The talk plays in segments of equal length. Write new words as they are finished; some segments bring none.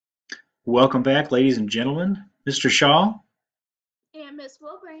Welcome back, ladies and gentlemen. Mr. Shaw, And Miss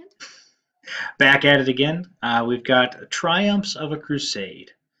Willbrand. back at it again. We've got Triumphs of a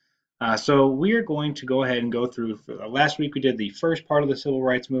Crusade. So we are going to go ahead and go through. Last week we did the first part of the civil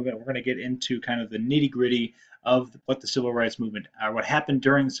rights movement. We're going to get into kind of the nitty gritty of what the civil rights movement, what happened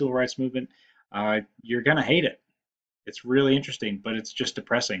during the civil rights movement. You're going to hate it. It's really interesting, but it's just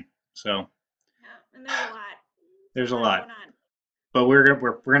depressing. So Yeah, and there's a lot. there's There's a a lot lot, going on. but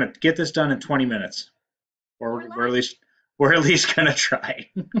we're going to get this done in 20 minutes, Or or we're at less. least we're at least going to try.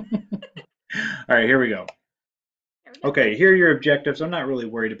 All right, here we go. There we go. Okay, here are your objectives. I'm not really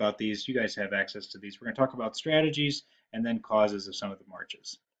worried about these. You guys have access to these. We're going to talk about strategies and then causes of some of the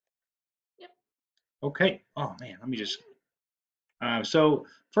marches. Yep. Okay. Oh man, let me All just. right. So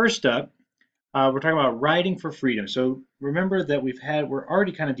first up, we're talking about riding for freedom. So remember that we're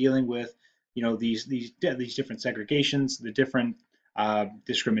already kind of dealing with, these different segregations, the different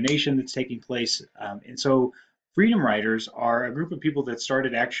discrimination that's taking place, and so freedom riders are a group of people that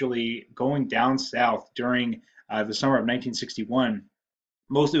started actually going down south during the summer of 1961.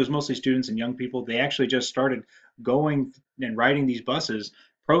 It was mostly students and young people. They actually just started going and riding these buses,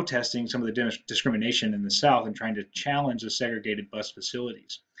 protesting some of the discrimination in the South and trying to challenge the segregated bus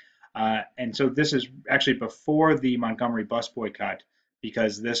facilities. And so this is actually before the Montgomery bus boycott,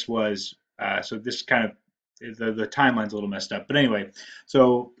 because this was so this kind of the timeline's a little messed up. But anyway,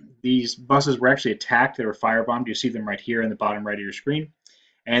 so these buses were actually attacked. They were firebombed. You see them right here in the bottom right of your screen.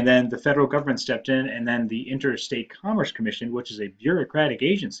 And then the federal government stepped in, and then the Interstate Commerce Commission, which is a bureaucratic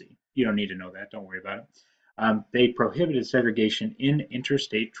agency, you don't need to know that, don't worry about it. They prohibited segregation in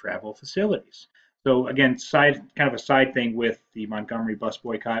interstate travel facilities. So again, kind of a side thing with the Montgomery bus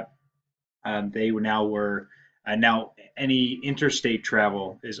boycott. They now were now any interstate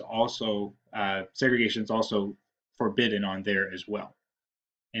travel is also segregation is also forbidden on there as well.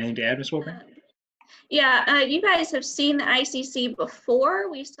 Anything to add, Ms. Wilburn? Yeah, you guys have seen the ICC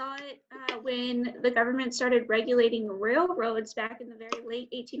before. We saw it when the government started regulating railroads back in the very late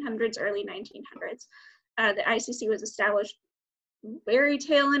 1800s, early 1900s. The ICC was established very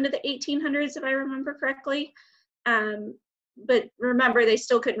tail end of the 1800s, if I remember correctly. But remember, they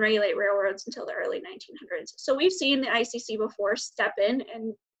still couldn't regulate railroads until the early 1900s. So we've seen the ICC before step in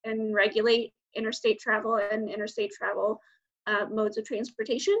and regulate interstate travel and interstate travel modes of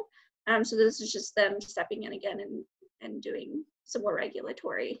transportation. So this is just them stepping in again and doing some more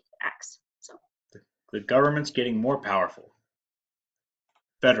regulatory acts. So The government's getting more powerful.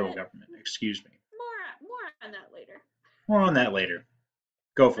 Federal but government, excuse me. more on that later. More on that later.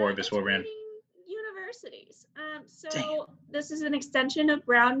 Go for it, Miss Wilburn. Integrating universities. Dang it. So this is an extension of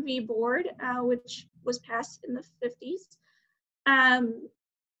Brown v. Board, which was passed in the 50s.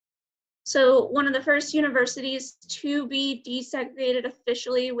 So one of the first universities to be desegregated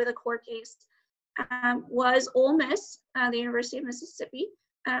officially with a court case was Ole Miss, the University of Mississippi.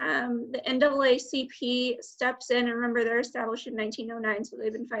 The NAACP steps in, and remember they're established in 1909, so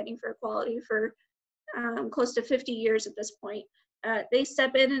they've been fighting for equality for close to 50 years at this point. They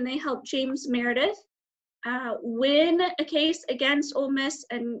step in and they help James Meredith win a case against Ole Miss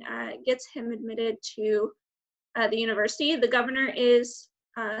and gets him admitted to the university. The governor is,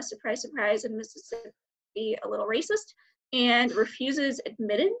 surprise, surprise, in Mississippi, a little racist and refuses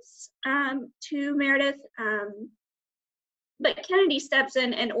admittance to Meredith. But Kennedy steps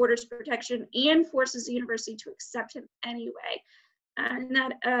in and orders protection and forces the university to accept him anyway. And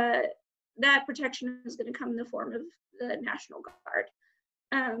that protection is going to come in the form of the National Guard.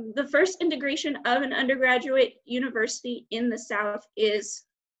 The first integration of an undergraduate university in the South is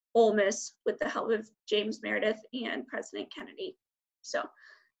Ole Miss with the help of James Meredith and President Kennedy. So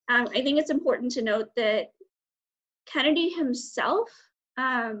I think it's important to note that Kennedy himself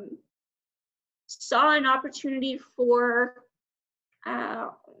saw an opportunity for, I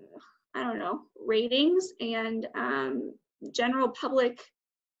don't know, ratings and general public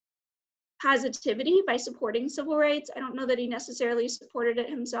positivity by supporting civil rights. I don't know that he necessarily supported it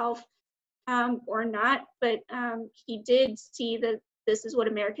himself or not, but he did see that this is what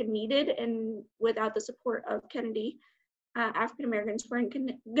America needed, and without the support of Kennedy, African Americans weren't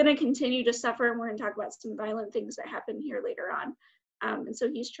going to continue to suffer, and we're going to talk about some violent things that happen here later on. And so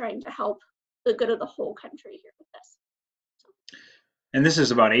he's trying to help the good of the whole country here with this. And this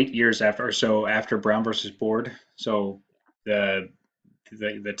is about 8 years after Brown versus Board. So the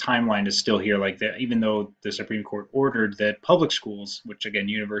the timeline is still here. Like that, even though the Supreme Court ordered that public schools, which again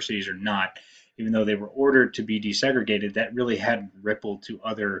universities are not, even though they were ordered to be desegregated, that really hadn't rippled to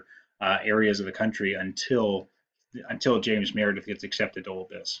other areas of the country until James Meredith gets accepted to Ole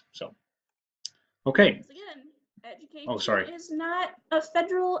Miss. So, okay, Once again, Oh, Education sorry. is not a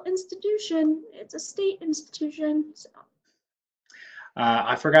federal institution, it's a state institution. So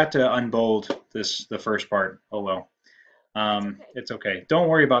I forgot to unbold the first part. Oh well. it's okay. It's okay. Don't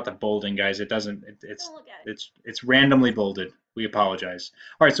worry about the bolding, guys. It doesn't. Don't look at it. It's randomly bolded. We apologize.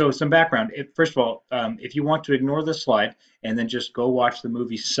 All right. So some background. First of all, if you want to ignore this slide and then just go watch the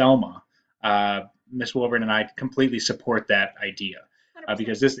movie Selma, Miss Wilburn and I completely support that idea. 100%.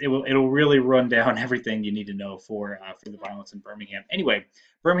 Because it'll really run down everything you need to know for the violence in Birmingham. Anyway,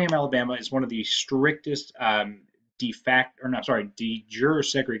 Birmingham, Alabama is one of the strictest de facto, or not, sorry, de jure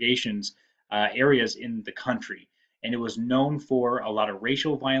segregations areas in the country, and it was known for a lot of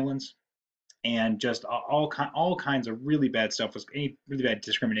racial violence and just all kinds of really bad stuff. Was any really bad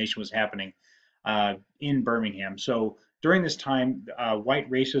discrimination was happening in Birmingham. So during this time, white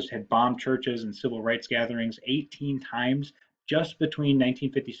racists had bombed churches and civil rights gatherings 18 times just between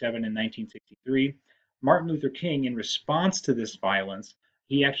 1957 and 1963. Martin Luther King, in response to this violence,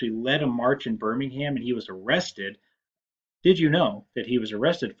 he actually led a march in Birmingham and he was arrested. Did you know that he was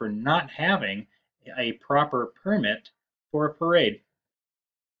arrested for not having a proper permit for a parade?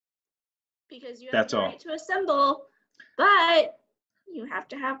 Because you have That's the right all. to assemble, but you have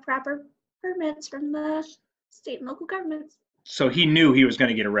to have proper permits from the state and local governments. So he knew he was going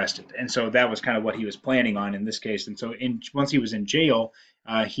to get arrested, and so that was kind of what he was planning on in this case. And so, once he was in jail,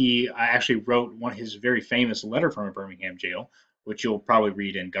 he actually wrote one of his very famous letter from a Birmingham jail, which you'll probably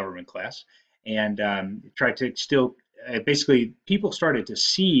read in government class, and tried to still. Basically, people started to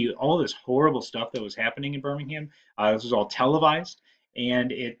see all this horrible stuff that was happening in Birmingham. This was all televised,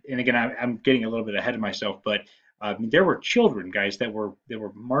 and it. And again, I'm getting a little bit ahead of myself, but there were children, guys, that were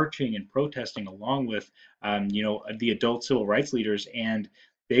marching and protesting along with the adult civil rights leaders, and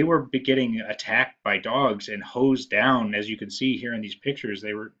they were getting attacked by dogs and hosed down, as you can see here in these pictures.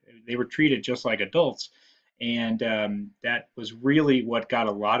 They were treated just like adults, and that was really what got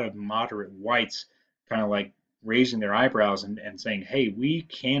a lot of moderate whites kind of like raising their eyebrows and saying, "Hey, we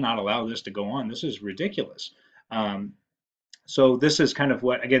cannot allow this to go on. This is ridiculous." Um, so this is kind of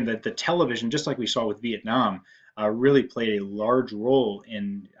what, again, the television, just like we saw with Vietnam, really played a large role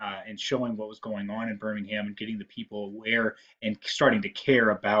in showing what was going on in Birmingham and getting the people aware and starting to care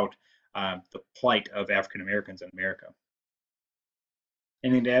about the plight of African Americans in America.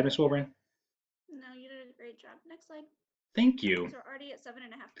 Anything to add, Ms. Wilbrand? No, you did a great job. Next slide. Thank you. So we're already at 7.5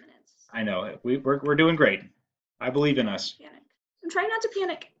 minutes. So I know we're doing great. I believe in us. panic. I'm trying not to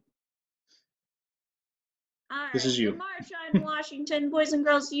panic. All This right, is the you. March on Washington, boys and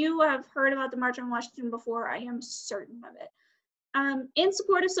girls, you have heard about the March on Washington before. I am certain of it. In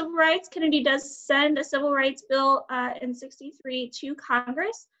support of civil rights, Kennedy does send a civil rights bill in '63 to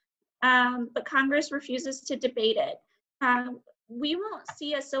Congress, but Congress refuses to debate it. We won't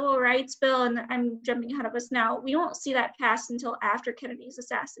see a civil rights bill, and I'm jumping ahead of us now, we won't see that passed until after Kennedy's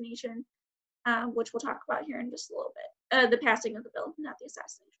assassination, which we'll talk about here in just a little bit. The passing of the bill, not the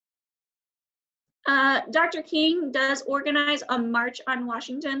assassination. Dr. King does organize a march on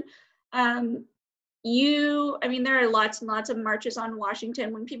Washington. There are lots and lots of marches on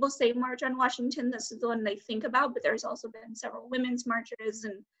Washington. When people say March on Washington, this is the one they think about, but there's also been several women's marches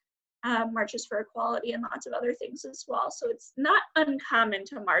and marches for equality and lots of other things as well. So it's not uncommon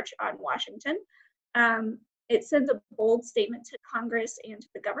to march on Washington. It sends a bold statement to Congress and to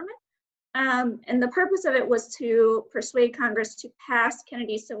the government. And the purpose of it was to persuade Congress to pass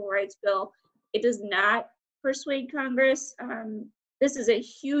Kennedy's civil rights bill. It does not persuade Congress. This is a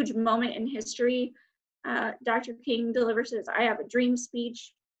huge moment in history. Dr. King delivers his "I Have a Dream"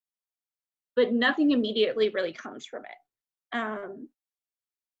 speech, but nothing immediately really comes from it.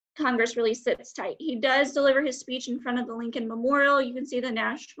 Congress really sits tight. He does deliver his speech in front of the Lincoln Memorial. You can see the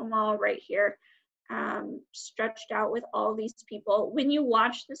National Mall right here, stretched out with all these people. When you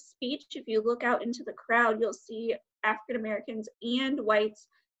watch the speech, if you look out into the crowd, you'll see African Americans and whites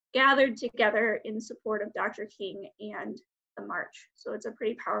gathered together in support of Dr. King and the march. So it's a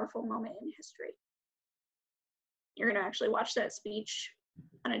pretty powerful moment in history. You're going to actually watch that speech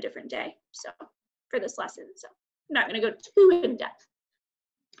on a different day, so for this lesson. So I'm not going to go too in depth.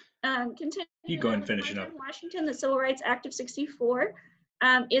 You go and finish it up. Washington, the Civil Rights Act of '64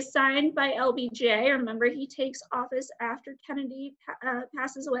 is signed by LBJ. Remember, he takes office after Kennedy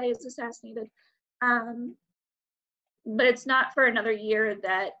passes away, is assassinated. But it's not for another year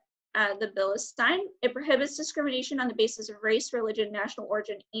that the bill is signed. It prohibits discrimination on the basis of race, religion, national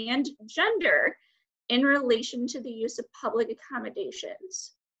origin, and gender in relation to the use of public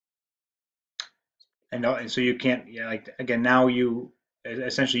accommodations. And so you can't, yeah, like again, now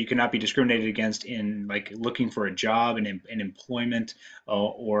essentially you cannot be discriminated against in like looking for a job and in employment,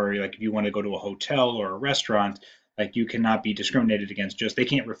 or like if you want to go to a hotel or a restaurant, like you cannot be discriminated against. Just they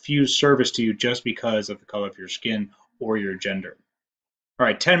can't refuse service to you just because of the color of your skin or your gender. All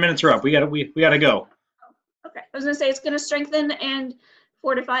right, 10 minutes are up. We gotta go. Okay, I was gonna say it's gonna strengthen and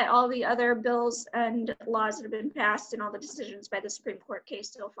fortify all the other bills and laws that have been passed and all the decisions by the Supreme Court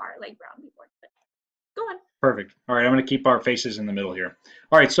case so far, like Brown v. Board. But go on. Perfect. All right, I'm going to keep our faces in the middle here.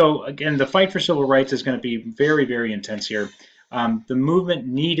 All right, so again, the fight for civil rights is going to be very, very intense here. The movement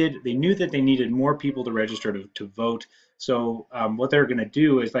they knew that they needed more people to register to vote. So what they're going to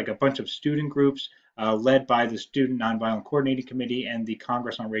do is like a bunch of student groups led by the Student Nonviolent Coordinating Committee and the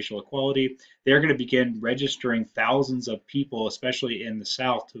Congress on Racial Equality. They're going to begin registering thousands of people, especially in the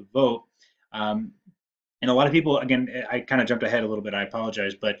South, to vote. Um, and a lot of people, again, I kind of jumped ahead a little bit, I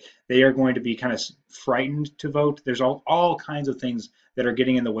apologize, but they are going to be kind of frightened to vote. There's all kinds of things that are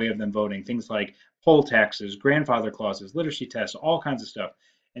getting in the way of them voting, things like poll taxes, grandfather clauses, literacy tests, all kinds of stuff.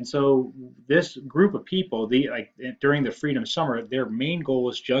 And so this group of people, during the Freedom Summer, their main goal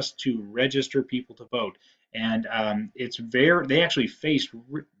is just to register people to vote. And they actually faced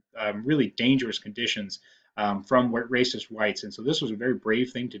really dangerous conditions from racist whites. And so this was a very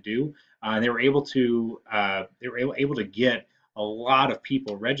brave thing to do. They were able to get a lot of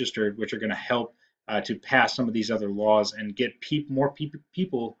people registered, which are going to help to pass some of these other laws and get more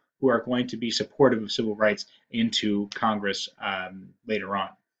people who are going to be supportive of civil rights into Congress later on.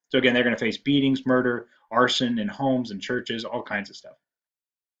 So again, they're going to face beatings, murder, arson in homes and churches, all kinds of stuff.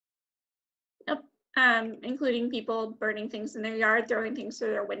 Yep. Including people burning things in their yard, throwing things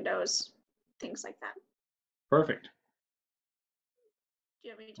through their windows, things like that. Perfect. Do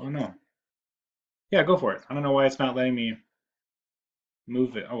you have any Oh takes? no. Yeah, go for it. I don't know why it's not letting me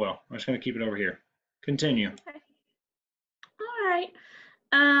move it. Oh well, I'm just going to keep it over here. Continue. Okay. All right.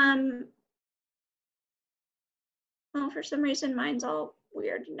 Um, well, for some reason, mine's all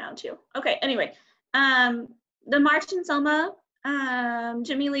weird now too. Okay. Anyway, the march in Selma.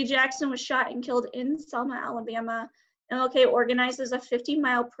 Jimmy Lee Jackson was shot and killed in Selma, Alabama. MLK organizes a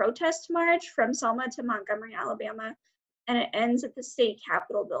 50-mile protest march from Selma to Montgomery, Alabama, and it ends at the state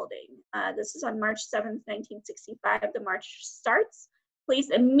capitol building. This is on March 7th, 1965. The march starts. Police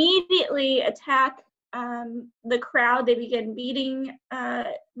immediately attack the crowd. They begin beating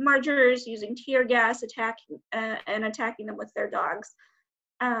marchers, using tear gas, attacking them with their dogs.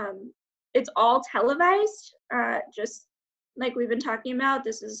 It's all televised, just like we've been talking about.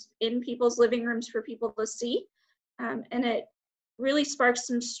 This is in people's living rooms for people to see, and it really sparks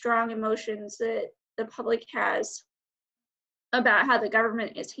some strong emotions that the public has about how the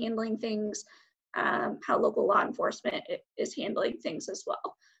government is handling things, how local law enforcement is handling things as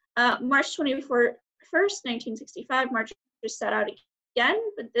well. March 21st, 1965, marches set out again,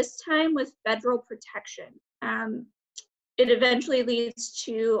 but this time with federal protection. It eventually leads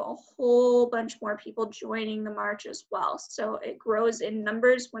to a whole bunch more people joining the march as well. So it grows in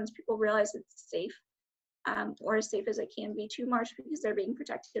numbers once people realize it's safe, or as safe as it can be to march because they're being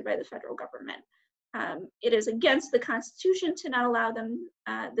protected by the federal government. It is against the Constitution to not allow them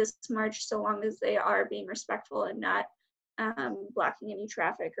this march so long as they are being respectful and not blocking any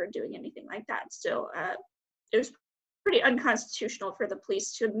traffic or doing anything like that. So it was pretty unconstitutional for the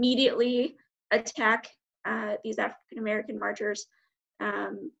police to immediately attack these African American marchers,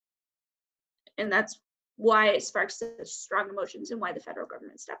 and that's why it sparks such strong emotions and why the federal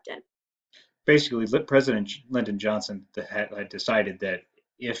government stepped in. Basically, President Lyndon Johnson had decided that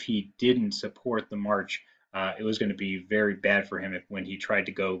if he didn't support the march, it was going to be very bad for him when he tried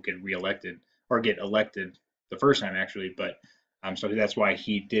to go get reelected or get elected the first time, actually. But so that's why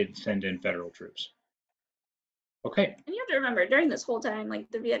he did send in federal troops. Okay. And you have to remember, during this whole time, like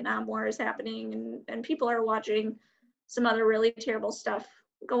the Vietnam War is happening, and people are watching some other really terrible stuff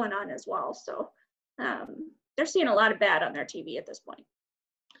going on as well. So they're seeing a lot of bad on their TV at this point.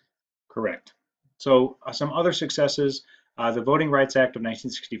 Correct. So some other successes. The Voting Rights Act of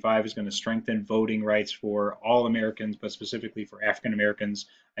 1965 is going to strengthen voting rights for all Americans, but specifically for African Americans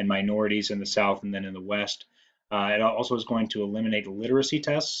and minorities in the South and then in the West. It also is going to eliminate literacy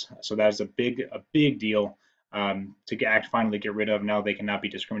tests. So that is a big deal finally get rid of. Now they cannot be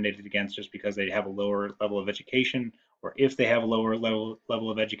discriminated against just because they have a lower level of education, or if they have a lower level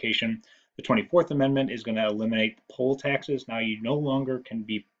of education. The 24th Amendment is going to eliminate poll taxes. Now you no longer can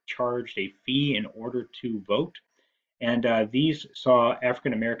be charged a fee in order to vote. And these saw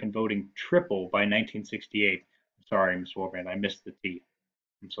African American voting triple by 1968. I'm sorry, Ms. Willbrand, I missed the T.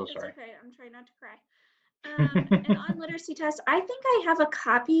 I'm so sorry. It's okay. I'm trying not to cry. And on literacy tests, I think I have a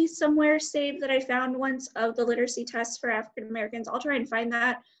copy somewhere saved that I found once of the literacy tests for African Americans. I'll try and find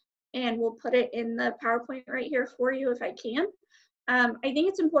that and we'll put it in the PowerPoint right here for you if I can. I think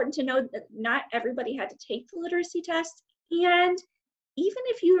it's important to note that not everybody had to take the literacy test. And even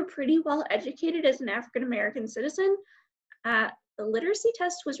if you were pretty well educated as an African American citizen, uh, the literacy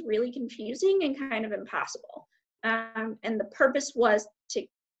test was really confusing and kind of impossible. And the purpose was to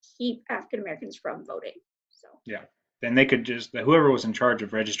keep African Americans from voting. So Yeah. Then they could just, whoever was in charge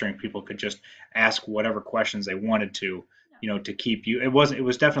of registering people could just ask whatever questions they wanted to, yeah, to keep you. It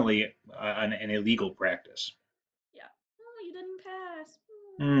was definitely an illegal practice. yeah. Oh, you didn't pass.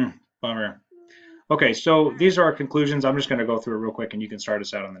 Bummer. Mm. Okay, so All these right. are our conclusions. I'm just going to go through it real quick, and you can start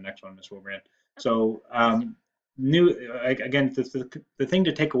us out on the next one, Ms. Wilbrand. Okay. So, Please do. new again, the thing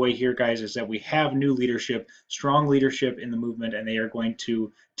to take away here, guys, is that we have new leadership, strong leadership in the movement, and they are going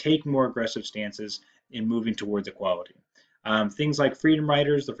to take more aggressive stances in moving towards equality. Things like Freedom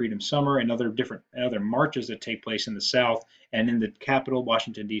Riders, the Freedom Summer, and other marches that take place in the South and in the capital,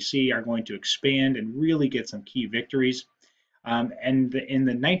 Washington D.C., are going to expand and really get some key victories. In the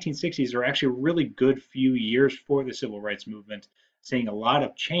 1960s, are actually a really good few years for the civil rights movement, seeing a lot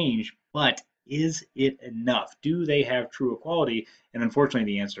of change, but is it enough? Do they have true equality? And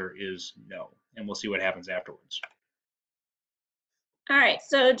unfortunately, the answer is no. And we'll see what happens afterwards. All right.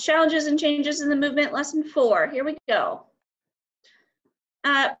 So challenges and changes in the movement, lesson 4. Here we go.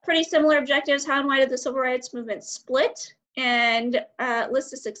 Pretty similar objectives. How and why did the civil rights movement split? And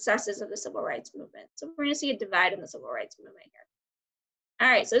list the successes of the civil rights movement. So we're going to see a divide in the civil rights movement here.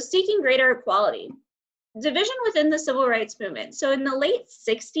 All right, so seeking greater equality. Division within the civil rights movement. So in the late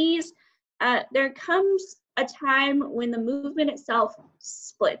 60s, there comes a time when the movement itself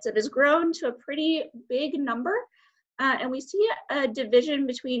splits. It has grown to a pretty big number, and we see a division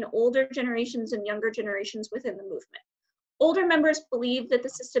between older generations and younger generations within the movement. Older members believe that the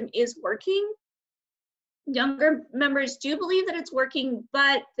system is working. Younger members do believe that it's working,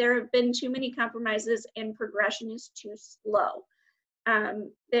 but there have been too many compromises and progression is too slow.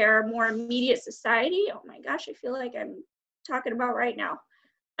 They're more immediate society. Oh my gosh, I feel like I'm talking about right now.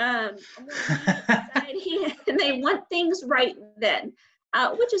 A more immediate society, and they want things right then,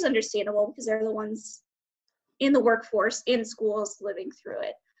 which is understandable because they're the ones in the workforce, in schools, living through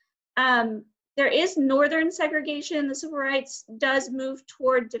it. There is northern segregation. The civil rights does move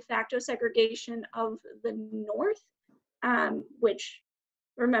toward de facto segregation of the North, which,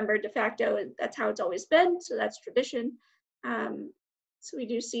 remember, de facto, that's how it's always been, so that's tradition. So we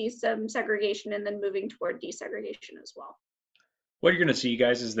do see some segregation and then moving toward desegregation as well. What you're going to see,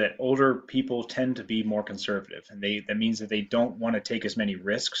 guys, is that older people tend to be more conservative, and that means that they don't want to take as many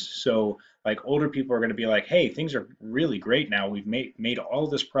risks. So, like older people are going to be like, "Hey, things are really great now. We've made all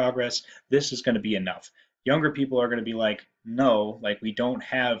this progress. This is going to be enough." Younger people are going to be like, "No, like we don't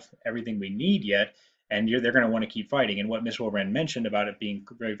have everything we need yet." And they're going to want to keep fighting. And what Ms. Wilbrand mentioned about it being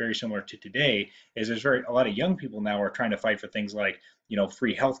very, very similar to today is a lot of young people now are trying to fight for things like,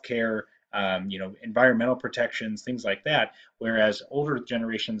 free healthcare, environmental protections, things like that, whereas older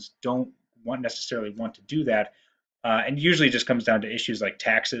generations don't necessarily want to do that. And usually it just comes down to issues like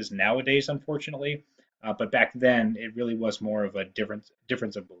taxes nowadays, unfortunately. But back then, it really was more of a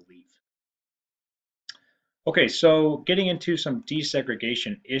difference of belief. Okay, so getting into some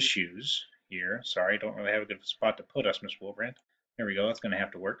desegregation issues here. Sorry, I don't really have a good spot to put us, Ms. Wilbrand. There we go. That's going to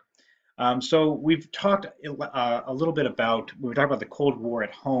have to work. So we've talked a little bit about, we talked about the Cold War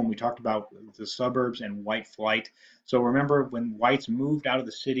at home. We talked about the suburbs and white flight. So remember when whites moved out of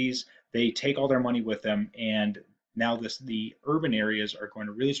the cities, they take all their money with them, and now the urban areas are going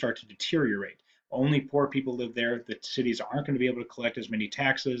to really start to deteriorate. Only poor people live there. The cities aren't going to be able to collect as many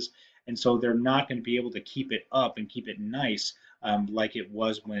taxes, and so they're not going to be able to keep it up and keep it nice like it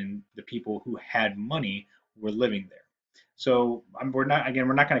was when the people who had money were living there. So we're not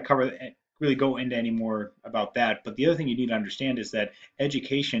going to really go into any more about that. But the other thing you need to understand is that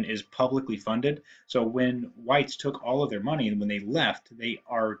education is publicly funded. So when whites took all of their money and when they left, they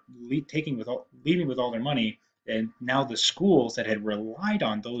are leaving with all their money. And now the schools that had relied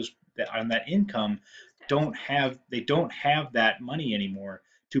on that income don't have that money anymore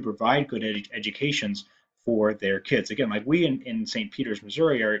to provide good educations for their kids. Again, like we in St. Peters,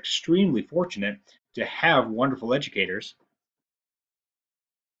 Missouri, are extremely fortunate to have wonderful educators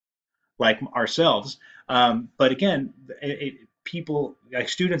like ourselves. But again, people like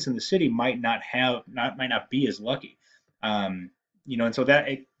students in the city might not be as lucky. And so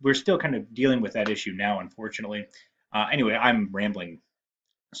we're still kind of dealing with that issue now, unfortunately. Anyway, I'm rambling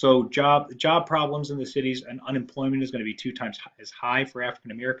So job problems in the cities and unemployment is going to be two times as high for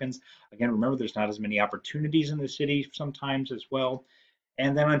African Americans. Again, remember there's not as many opportunities in the city sometimes as well.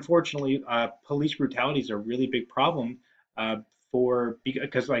 And then unfortunately, police brutality is a really big problem uh, for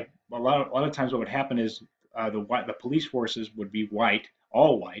because like a lot of times what would happen is the police forces would be white,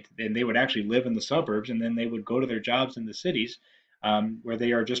 all white, and they would actually live in the suburbs, and then they would go to their jobs in the cities where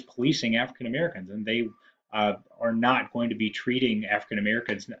they are just policing African Americans, and they are not going to be treating African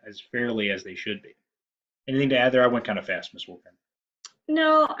Americans as fairly as they should be. Anything to add there? I went kind of fast, Miss Wilkin.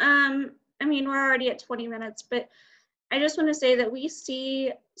 No, I mean, we're already at 20 minutes, but I just want to say that we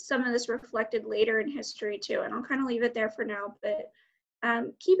see some of this reflected later in history too, and I'll kind of leave it there for now, but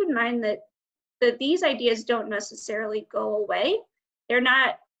keep in mind that these ideas don't necessarily go away. They're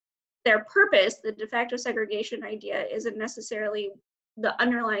not, their purpose, the de facto segregation idea, isn't necessarily the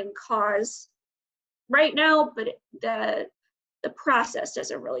underlying cause right now, but the process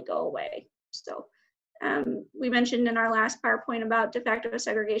doesn't really go away. So we mentioned in our last PowerPoint about de facto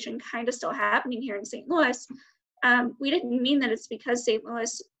segregation kind of still happening here in St. Louis. We didn't mean that it's because St.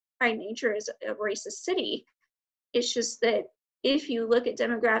 Louis by nature is a racist city. It's just that if you look at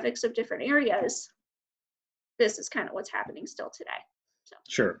demographics of different areas, this is kind of what's happening still today. So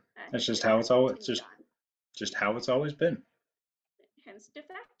Sure, that's just how it's always just how it's always been. Hence de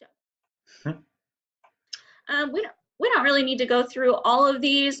facto. We don't really need to go through all of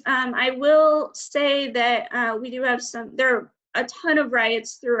these. I will say that we do have there are a ton of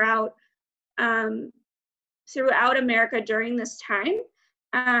riots throughout America during this time.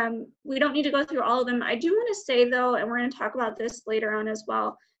 We don't need to go through all of them. I do want to say though, and we're going to talk about this later on as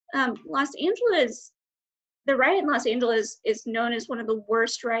well, Los Angeles, the riot in Los Angeles is known as one of the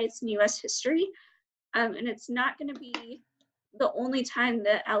worst riots in US history. And it's not going to be the only time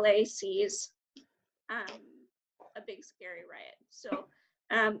that LA sees a big scary riot. So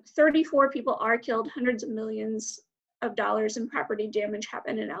 34 people are killed, hundreds of millions of dollars in property damage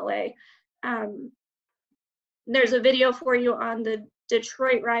happened in LA. There's a video for you on the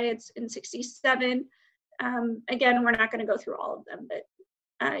Detroit riots in '67. Again, we're not going to go through all of them, but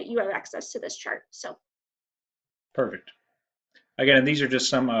you have access to this chart. So Perfect. Again, and these are just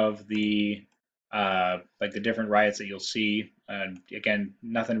some of the like the different riots that you'll see. Again,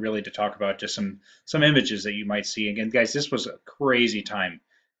 nothing really to talk about, just some images that you might see. Again, guys, this was a crazy time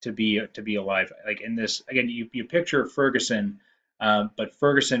to be alive. Like in this, again, you picture Ferguson, but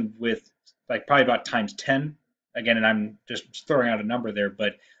Ferguson with like probably about times 10. Again, and I'm just throwing out a number there,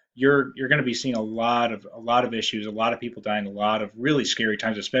 but you're going to be seeing a lot of issues, a lot of people dying, a lot of really scary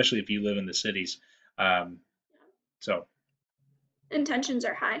times, especially if you live in the cities. So. Intentions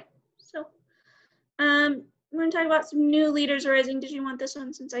are high. So we're going to talk about some new leaders rising. Did you want this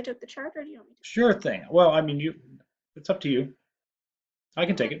one since I took the chart, or do you want me to? Sure thing. Well, I mean, it's up to you. I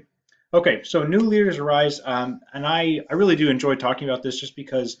can take it. Okay, so new leaders arise, and I really do enjoy talking about this just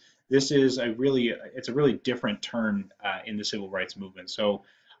because this is it's a really different turn in the civil rights movement. So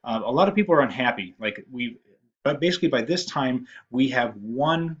a lot of people are unhappy. But basically by this time we've had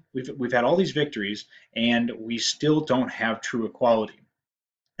all these victories, and we still don't have true equality.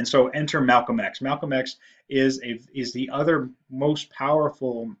 And so enter Malcolm X. Malcolm X is the other most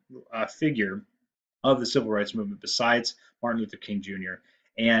powerful figure of the civil rights movement besides Martin Luther King Jr.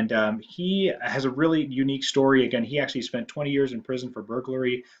 And he has a really unique story. Again, he actually spent 20 years in prison for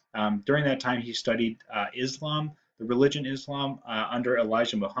burglary. During that time, he studied Islam, the religion Islam, under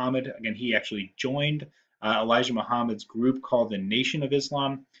Elijah Muhammad. Again, he actually joined Elijah Muhammad's group called the Nation of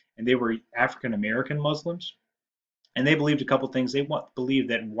Islam, and they were African American Muslims. And they believed a couple things. They believed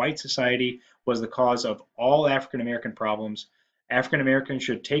that white society was the cause of all African American problems. African Americans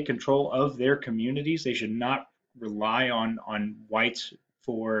should take control of their communities. They should not rely on whites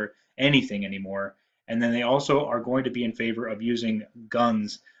for anything anymore. And then they also are going to be in favor of using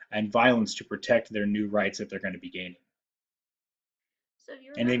guns and violence to protect their new rights that they're going to be gaining. So if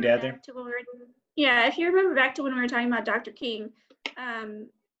you Anything to add there? If you remember back to when we were talking about Dr. King,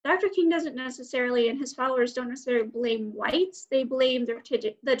 Dr. King doesn't necessarily, and his followers don't necessarily blame whites. They blame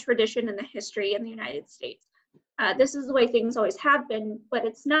the tradition and the history in the United States. This is the way things always have been, but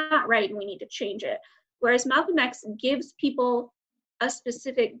it's not right and we need to change it. Whereas Malcolm X gives people a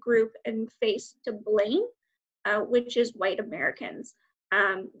specific group and face to blame, which is white Americans,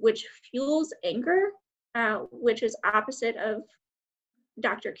 which fuels anger, which is opposite of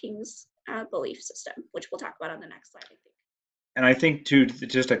Dr. King's belief system, which we'll talk about on the next slide, I think. And I think too,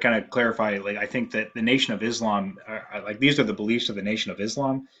 just to kind of clarify, like I think that the Nation of Islam, like these are the beliefs of the Nation of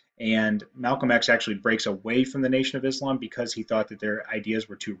Islam, and Malcolm X actually breaks away from the Nation of Islam because he thought that their ideas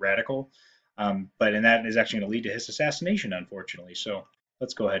were too radical. And that is actually going to lead to his assassination, unfortunately. So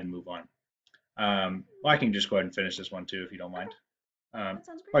let's go ahead and move on. Well, I can just go ahead and finish this one too, if you don't Okay, mind. that sounds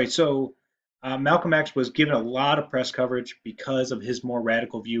All great. right, so Malcolm X was given a lot of press coverage because of his more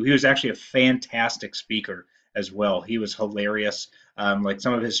radical view. He was actually a fantastic speaker as well. He was hilarious. Like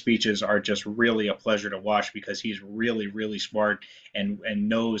some of his speeches are just really a pleasure to watch because he's really, really smart and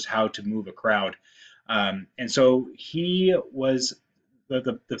knows how to move a crowd. And so he was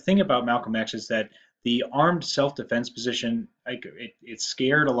the thing about Malcolm X is that the armed self-defense position, like it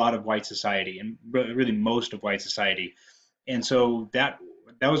scared a lot of white society and really most of white society, and so that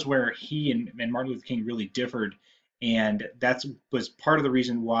was where he and Martin Luther King really differed, and that was part of the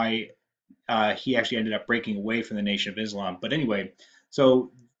reason why he actually ended up breaking away from the Nation of Islam. But anyway,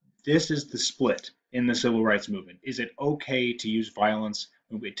 so this is the split in the civil rights movement. Is it okay to use violence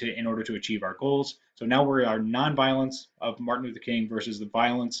in order to achieve our goals? So now we're our nonviolence of Martin Luther King versus the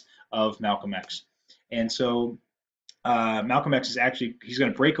violence of Malcolm X. And so Malcolm X is actually he's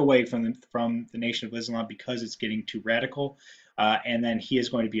going to break away from the Nation of Islam because it's getting too radical, and then he is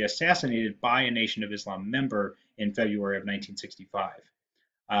going to be assassinated by a Nation of Islam member in February of 1965.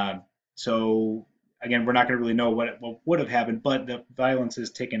 Um, so again, we're not going to really know what would have happened, but the violence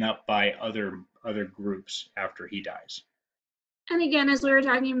is taken up by other groups after he dies. And again, as we were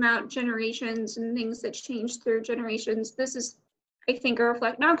talking about generations and things that change through generations, this is, I think, a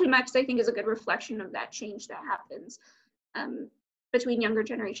reflect. Malcolm X, I think, is a good reflection of that change that happens um, between younger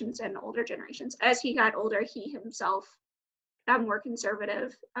generations and older generations. As he got older, he himself got more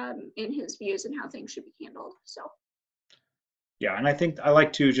conservative in his views and how things should be handled. So Yeah, and I think I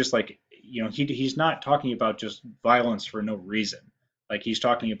like to just like he's not talking about just violence for no reason. Like he's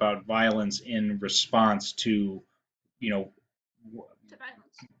talking about violence in response to you know to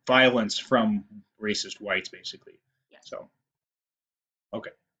violence. violence from racist whites, basically. Yes. So,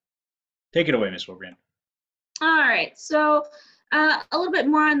 okay. Take it away, Miss Wilbrand. All right, so a little bit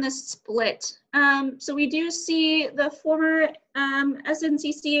more on this split. So we do see the former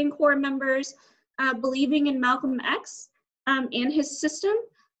SNCC and core members believing in Malcolm X and his system,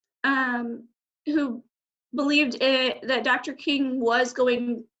 who believed that Dr. King was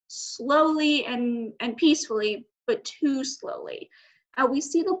going slowly and peacefully, but too slowly. We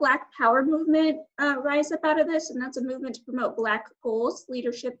see the Black Power movement rise up out of this, and that's a movement to promote Black goals,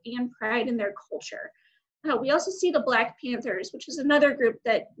 leadership, and pride in their culture. We also see the Black Panthers, which is another group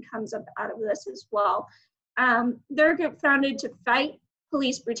that comes up out of this as well. They're a group founded to fight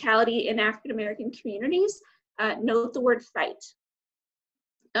police brutality in African American communities. Note the word fight.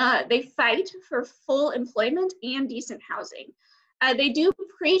 They fight for full employment and decent housing. They do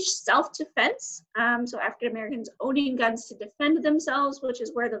preach self-defense, so African Americans owning guns to defend themselves, which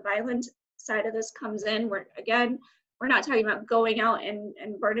is where the violent side of this comes in, where again, we're not talking about going out and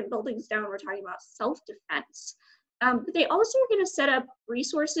burning buildings down, we're talking about self-defense. But they also are going to set up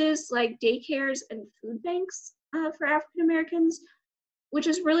resources like daycares and food banks for African Americans, which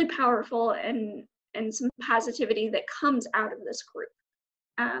is really powerful and some positivity that comes out of this group.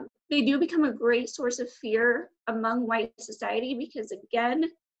 They do become a great source of fear among white society because, again,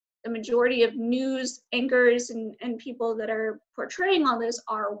 the majority of news anchors and people that are portraying all this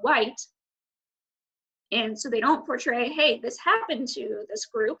are white. And so they don't portray, hey, this happened to this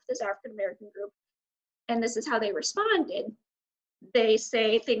group, this African American group, and this is how they responded. They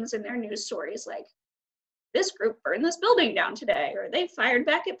say things in their news stories like, this group burned this building down today, or they fired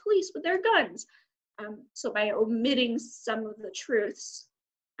back at police with their guns. So by omitting some of the truths,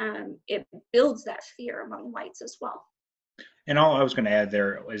 it builds that fear among whites as well. And all I was going to add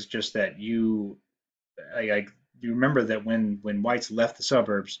there is just that you remember that when whites left the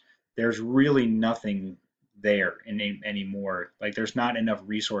suburbs, there's really nothing there anymore. Like there's not enough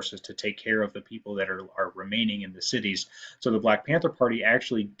resources to take care of the people that are remaining in the cities. So the Black Panther Party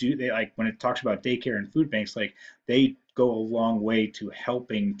actually they like when it talks about daycare and food banks, like they go a long way to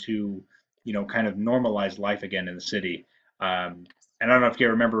helping to kind of normalize life again in the city. And I don't know if you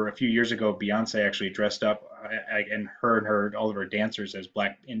remember a few years ago, Beyonce actually dressed up and her all of her dancers as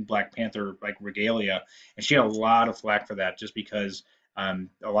Black Panther like regalia, and she had a lot of flack for that just because a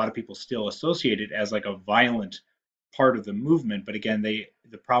lot of people still associate it as like a violent part of the movement. But again, the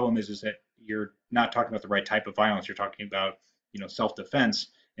problem is that you're not talking about the right type of violence. You're talking about self-defense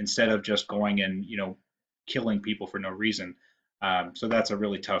instead of just going and killing people for no reason. So that's a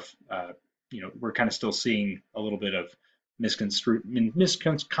really tough. We're kind of still seeing a little bit of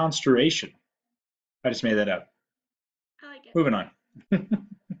misconstruation. I just made that up. I like it. Moving on.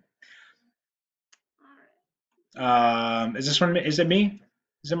 All right. Is this one? Is it me?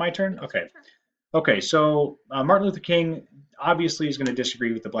 Is it my turn? It's Okay. your turn. Okay. So Martin Luther King obviously is going to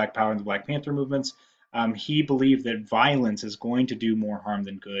disagree with the Black Power and the Black Panther movements. he believed that violence is going to do more harm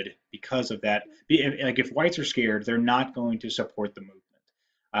than good because of that. Like if whites are scared, they're not going to support the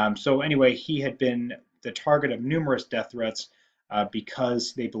movement. So anyway, he had been the target of numerous death threats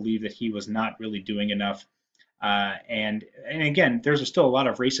because they believed that he was not really doing enough. And again, there's still a lot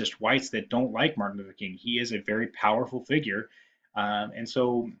of racist whites that don't like Martin Luther King. He is a very powerful figure, and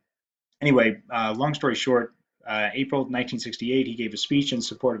so anyway, long story short, April 1968, he gave a speech in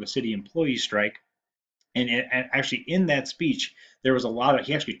support of a city employees strike. And actually, in that speech, there was a lot of,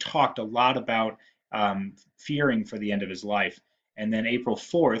 he actually talked a lot about fearing for the end of his life. And then April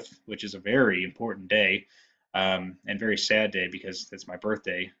 4th, which is a very important day and very sad day because it's my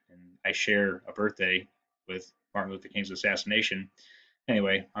birthday, and I share a birthday with Martin Luther King's assassination.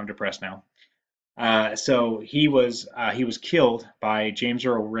 Anyway, I'm depressed now. So he was killed by James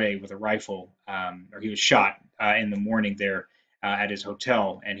Earl Ray with a rifle, or he was shot in the morning there at his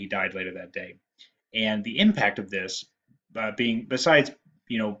hotel, and he died later that day. And the impact of this, being besides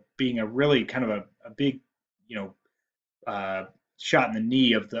being a really kind of a big you know uh, shot in the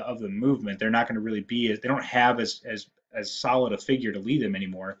knee of the movement, they're not going to really be they don't have as solid a figure to lead them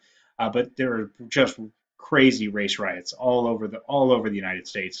anymore. But there are just crazy race riots all over the United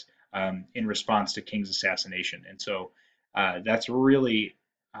States in response to King's assassination, and so that's really,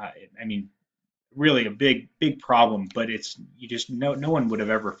 I mean, really a big problem. But it's you just no one would have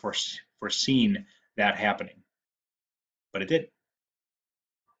ever foreseen that happening, but it did.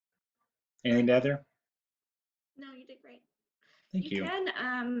 Anything to add there? No, you did great. Thank You you.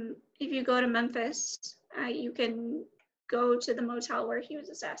 can, if you go to Memphis, you can go to the motel where he was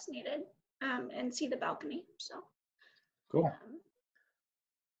assassinated and see the balcony. So Cool. um,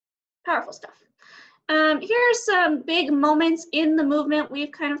 powerful stuff. Here's some big moments in the movement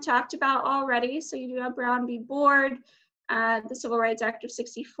we've kind of talked about already. So you do have Brown v. Board, the Civil Rights Act of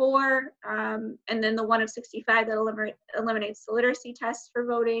 64, and then the one of 65 that eliminates the literacy test for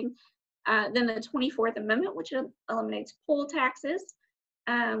voting. Then the 24th Amendment, which eliminates poll taxes,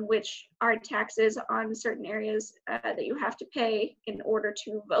 which are taxes on certain areas that you have to pay in order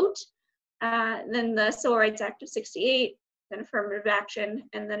to vote. Then the Civil Rights Act of 68, then affirmative action,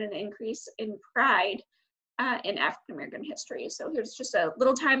 and then an increase in pride in African American history. So here's just a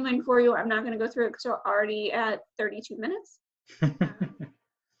little timeline for you. I'm not going to go through it because we're already at 32 minutes.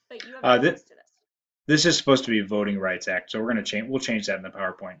 But you have access to this. This is supposed to be a Voting Rights Act, so we're going to change. We'll change that in the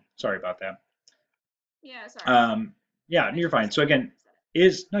PowerPoint. Sorry about that. Yeah, sorry. Yeah, you're fine. So again,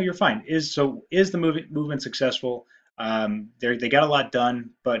 you're fine. Is the movement successful? They got a lot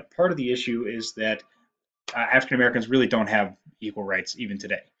done, but part of the issue is that African Americans really don't have equal rights even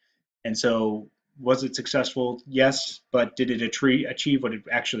today. And so, was it successful? Yes, but did it achieve what it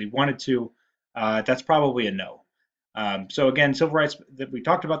actually wanted to? That's probably a no. So again, civil rights. That we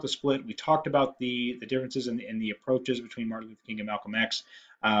talked about the split. We talked about the differences in the approaches between Martin Luther King and Malcolm X.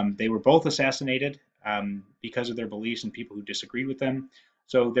 They were both assassinated because of their beliefs and people who disagreed with them.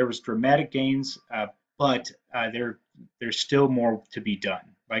 So there was dramatic gains, but there's still more to be done.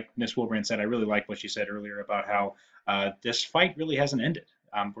 Like Miss Willbrand said, I really like what she said earlier about how this fight really hasn't ended.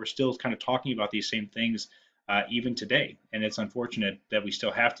 We're still kind of talking about these same things even today, and it's unfortunate that we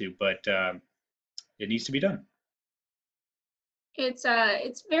still have to, but it needs to be done.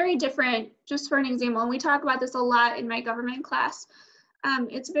 It's very different. Just for an example, and we talk about this a lot in my government class.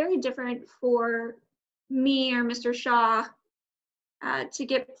 It's very different for me or Mr. Shaw to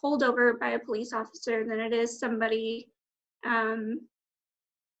get pulled over by a police officer than it is somebody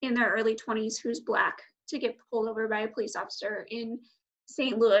in their early 20s who's Black to get pulled over by a police officer in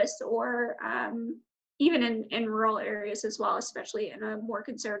St. Louis or even in rural areas as well, especially in a more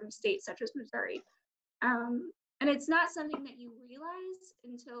conservative state such as Missouri. And it's not something that you realize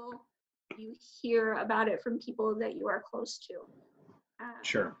until you hear about it from people that you are close to.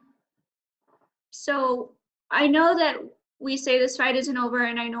 Sure. So I know that we say this fight isn't over,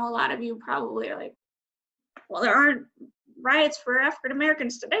 and I know a lot of you probably are like, well, there aren't riots for African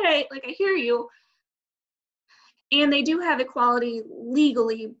Americans today. Like, I hear you. And they do have equality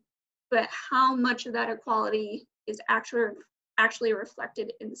legally, but how much of that equality is actually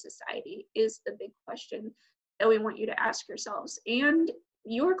reflected in society is the big question that we want you to ask yourselves. And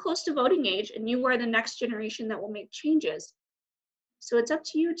you are close to voting age, and you are the next generation that will make changes. So it's up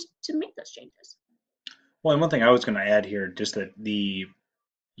to you to make those changes. Well, and one thing I was going to add here, just that we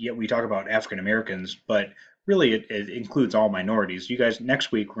talk about African Americans, but really it includes all minorities. You guys,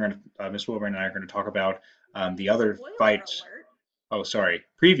 next week we're going to Ms. Wilburn and I are going to talk about the other Spoiler fights. alert. Oh, sorry,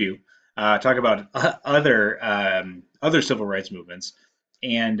 preview. Talk about other civil rights movements,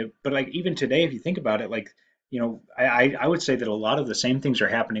 but like even today, if you think about it, like I would say that a lot of the same things are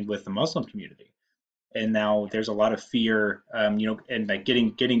happening with the Muslim community. and now there's a lot of fear, and like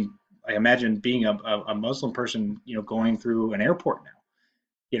getting. I imagine being a Muslim person, going through an airport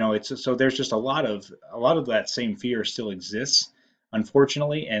now. It's so there's just a lot of that same fear still exists,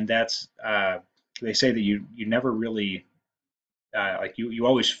 unfortunately, and that's they say that you never really like you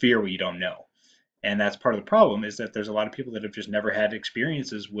always fear what you don't know, and that's part of the problem is that there's a lot of people that have just never had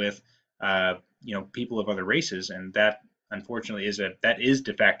experiences with people of other races, and that unfortunately is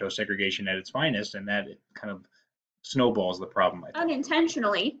de facto segregation at its finest, and that it kind of snowballs the problem, I think.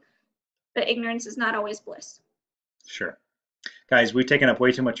 Unintentionally, but ignorance is not always bliss. Sure. Guys, we've taken up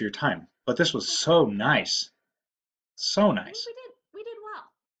way too much of your time, but this was so nice. So I think nice. we did well.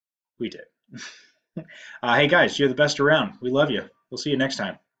 We did. Hey guys, you're the best around. We love you. We'll see you next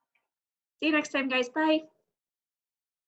time. See you next time, guys. Bye.